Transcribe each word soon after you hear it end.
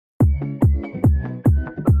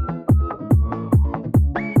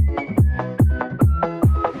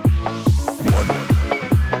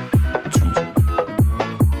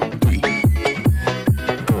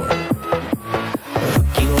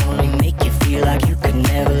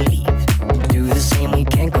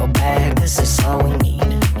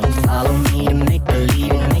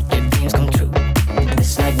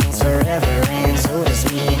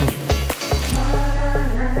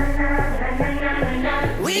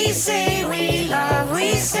We say we love,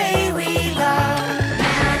 we say we love.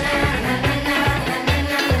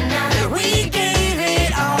 We gave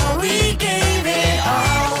it all, we gave it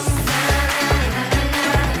all.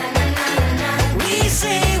 We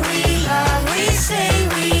say we love, we say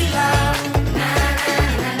we love.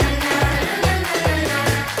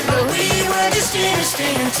 But we were just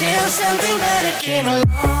interesting until something better came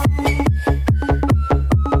along.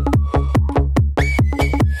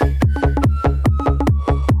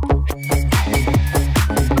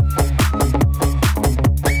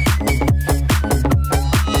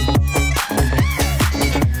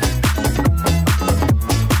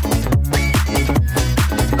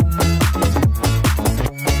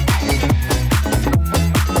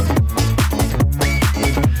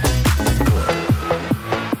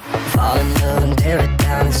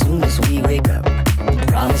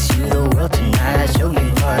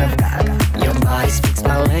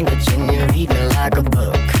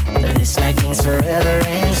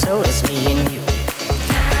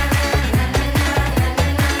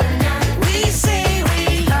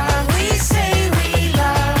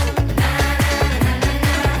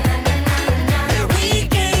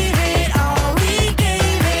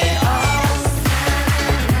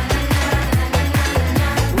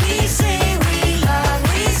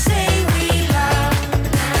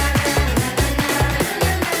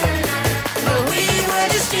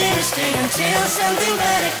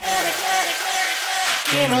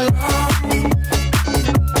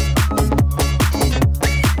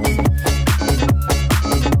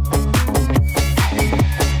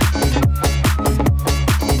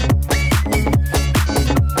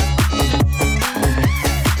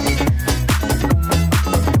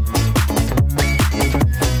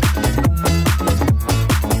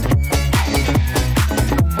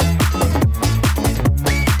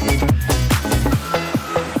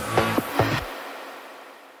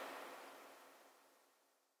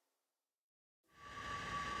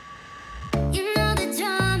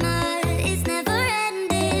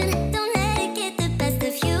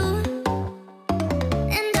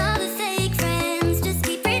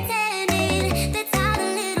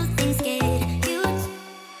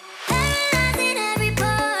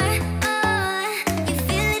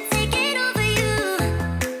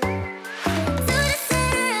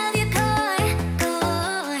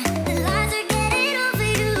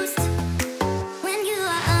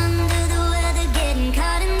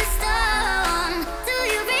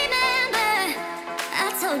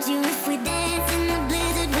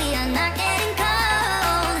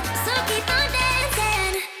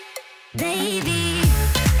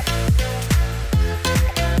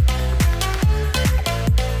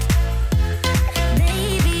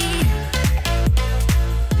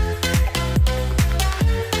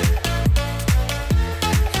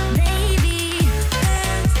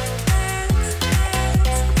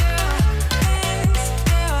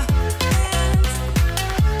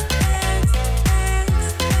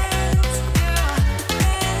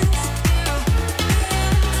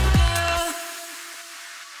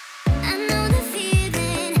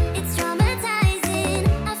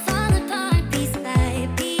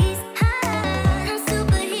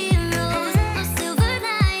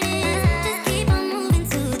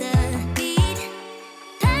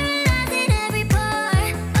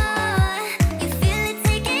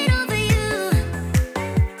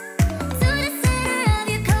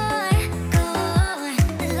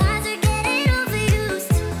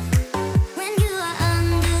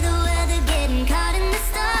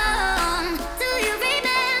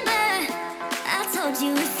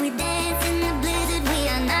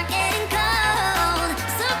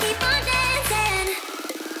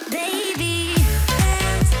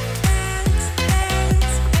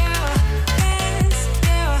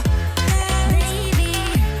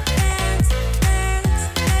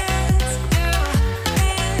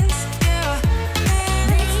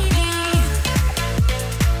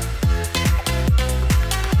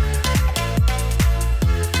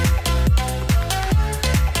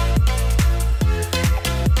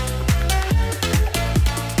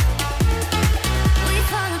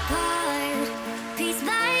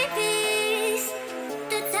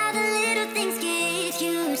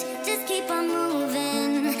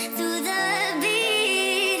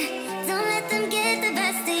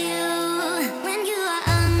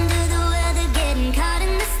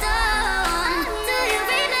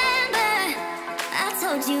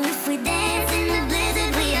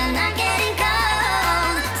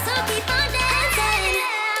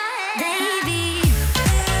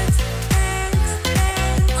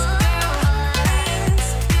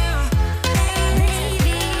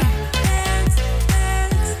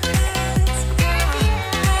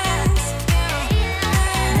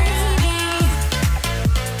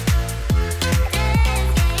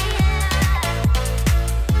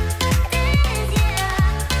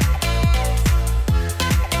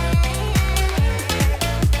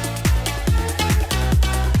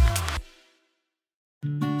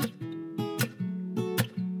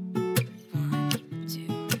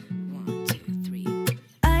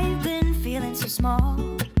 small.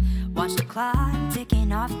 Watch the clock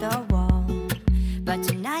ticking off the wall. But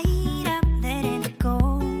tonight I'm letting it go.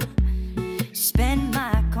 Spend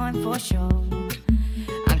my coin for sure.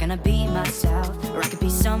 I'm gonna be myself, or I could be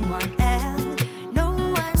someone else. No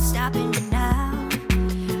one's stopping me now.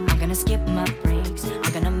 I'm gonna skip my breaks,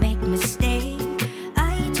 I'm gonna make mistakes.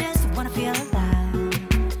 I just wanna feel alive.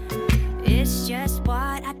 It's just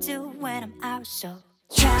what I do when I'm out, so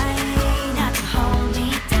try not to hold me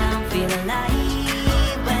down. Feel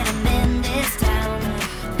alive when I'm in this town.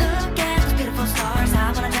 Look at those beautiful stars.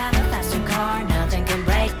 I wanna drive a faster car. Nothing can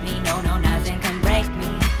break me, no, no, nothing can break me.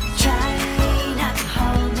 Try not to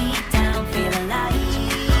hold me down. Feel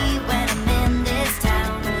alive when I'm in this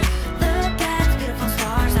town. Look at those beautiful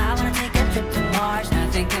stars. I wanna take a trip to Mars.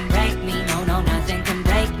 Nothing can break me, no, no, nothing can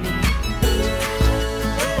break me.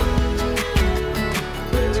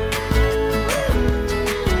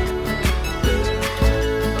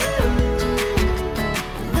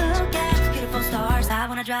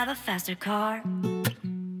 Drive a faster car.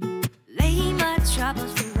 Lay my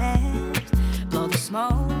troubles to rest. Blow the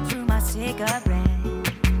smoke through my cigarette.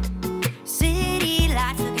 City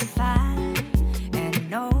lights looking fine, and I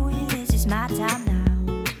know this is my time now.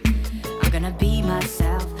 I'm gonna be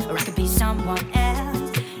myself, or I could be someone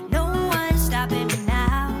else. No one's stopping me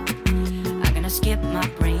now. I'm gonna skip my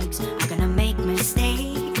breaks, I'm gonna make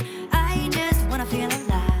mistakes. I just wanna feel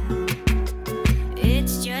alive.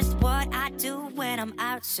 It's just what I do when I'm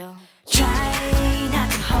out, so try not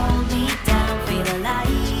to hold me down. Feel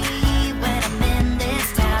alive when I'm in this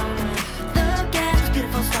town. Look at those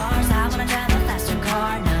beautiful stars. I wanna drive a faster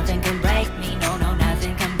car. Nothing can break me, no, no,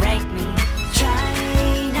 nothing can break me.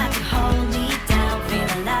 Try not to hold me down. Feel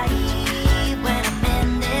alive when I'm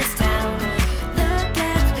in this town. Look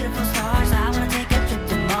at those beautiful stars. I wanna take a trip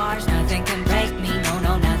to Mars. Nothing can break me, no,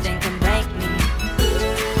 no, nothing can break me.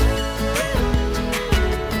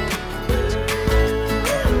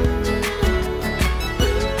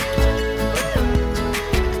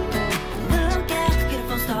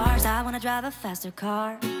 Drive a faster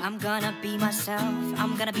car. I'm gonna be myself.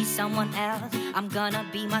 I'm gonna be someone else. I'm gonna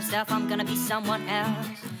be myself. I'm gonna be someone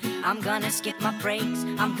else. I'm gonna skip my breaks.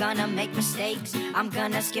 I'm gonna make mistakes. I'm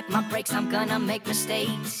gonna skip my breaks. I'm gonna make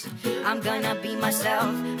mistakes. I'm gonna be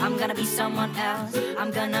myself. I'm gonna be someone else.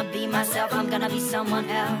 I'm gonna be myself. I'm gonna be someone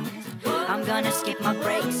else. I'm gonna skip my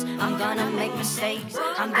breaks. I'm gonna make mistakes.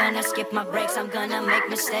 I'm gonna skip my breaks. I'm gonna make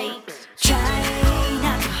mistakes. Try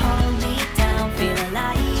not to hold me down. Feel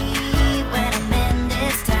alive when I'm in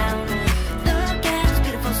this town. Look at those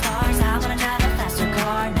beautiful stars. I wanna drive a faster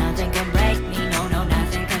car. Nothing can break me, no, no,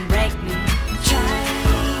 nothing can break me. Try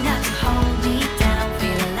not to hold me down.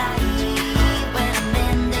 Feel alive when I'm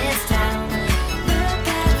in this town. Look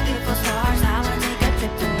at those beautiful stars. I wanna take a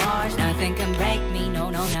trip to Mars. Nothing can break me, no,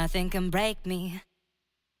 no, nothing can break me.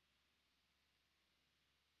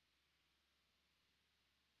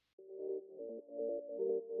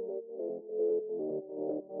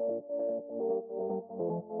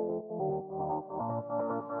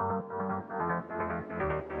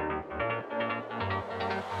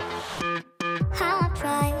 How I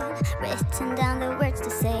tried, written down the words to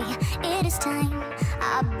say it is time.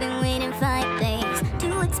 I've been waiting 5 days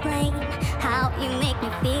to explain how you make me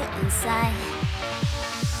feel inside.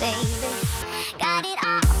 Baby, got it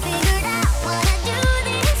all figured out, wanna do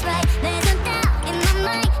this right. There's no doubt in my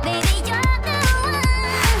mind, baby, you're the one.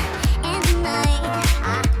 And tonight,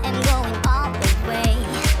 I am going all the way.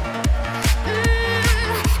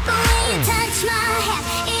 The way you touch my hand,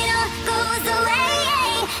 it all goes away.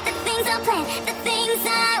 The things I plan, the things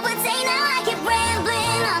I would say, now I keep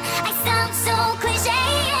rambling on. I sound so cliche.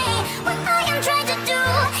 What I am trying to do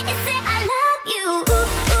is say I love you. Ooh,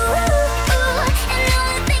 ooh, ooh. And all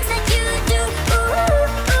the things that you do. Ooh,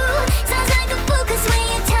 ooh. Sounds like a fool, 'cause when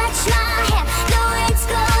you touch my hair, the words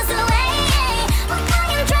goes away. What I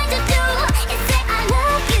am trying to do is say I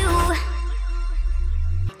love you.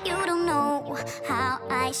 You don't know how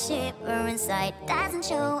I shiver inside. Doesn't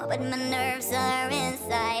show, but my nerves are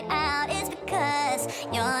inside out. It's because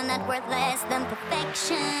you're not worth less than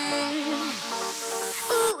perfection.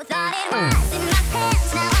 Ooh, thought it was in my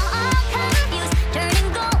pants. Now I'm all confused, turning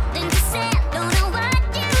gold into sand. Don't know what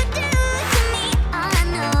you do to me. All I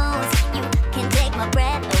know is you can take my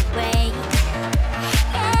breath away.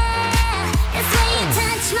 Yeah, 'cause when you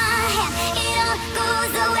touch my hand, it all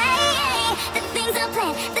goes away. The things I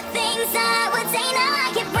plan, the things I would say, now I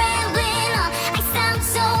keep rambling on. I sound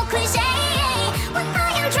so cliche. What I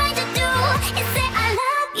am trying to do is say I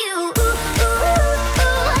love you. Ooh, ooh,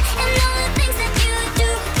 ooh. And all the things that you do.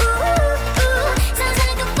 Ooh, ooh. Sounds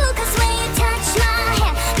like a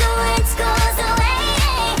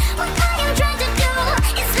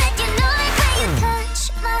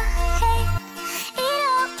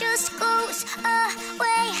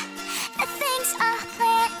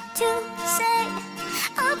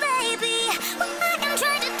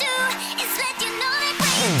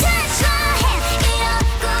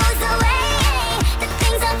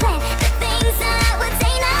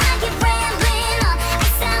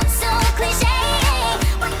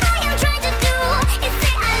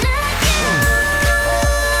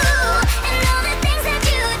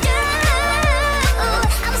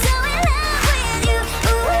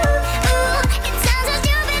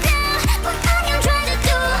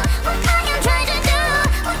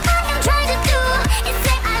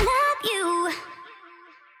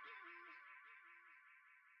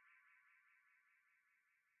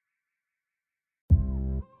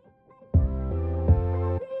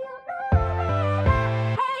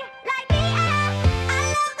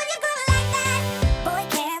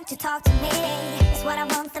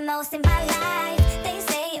most in my life. They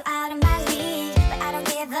say you're out of my league, but I don't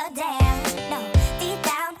give a damn.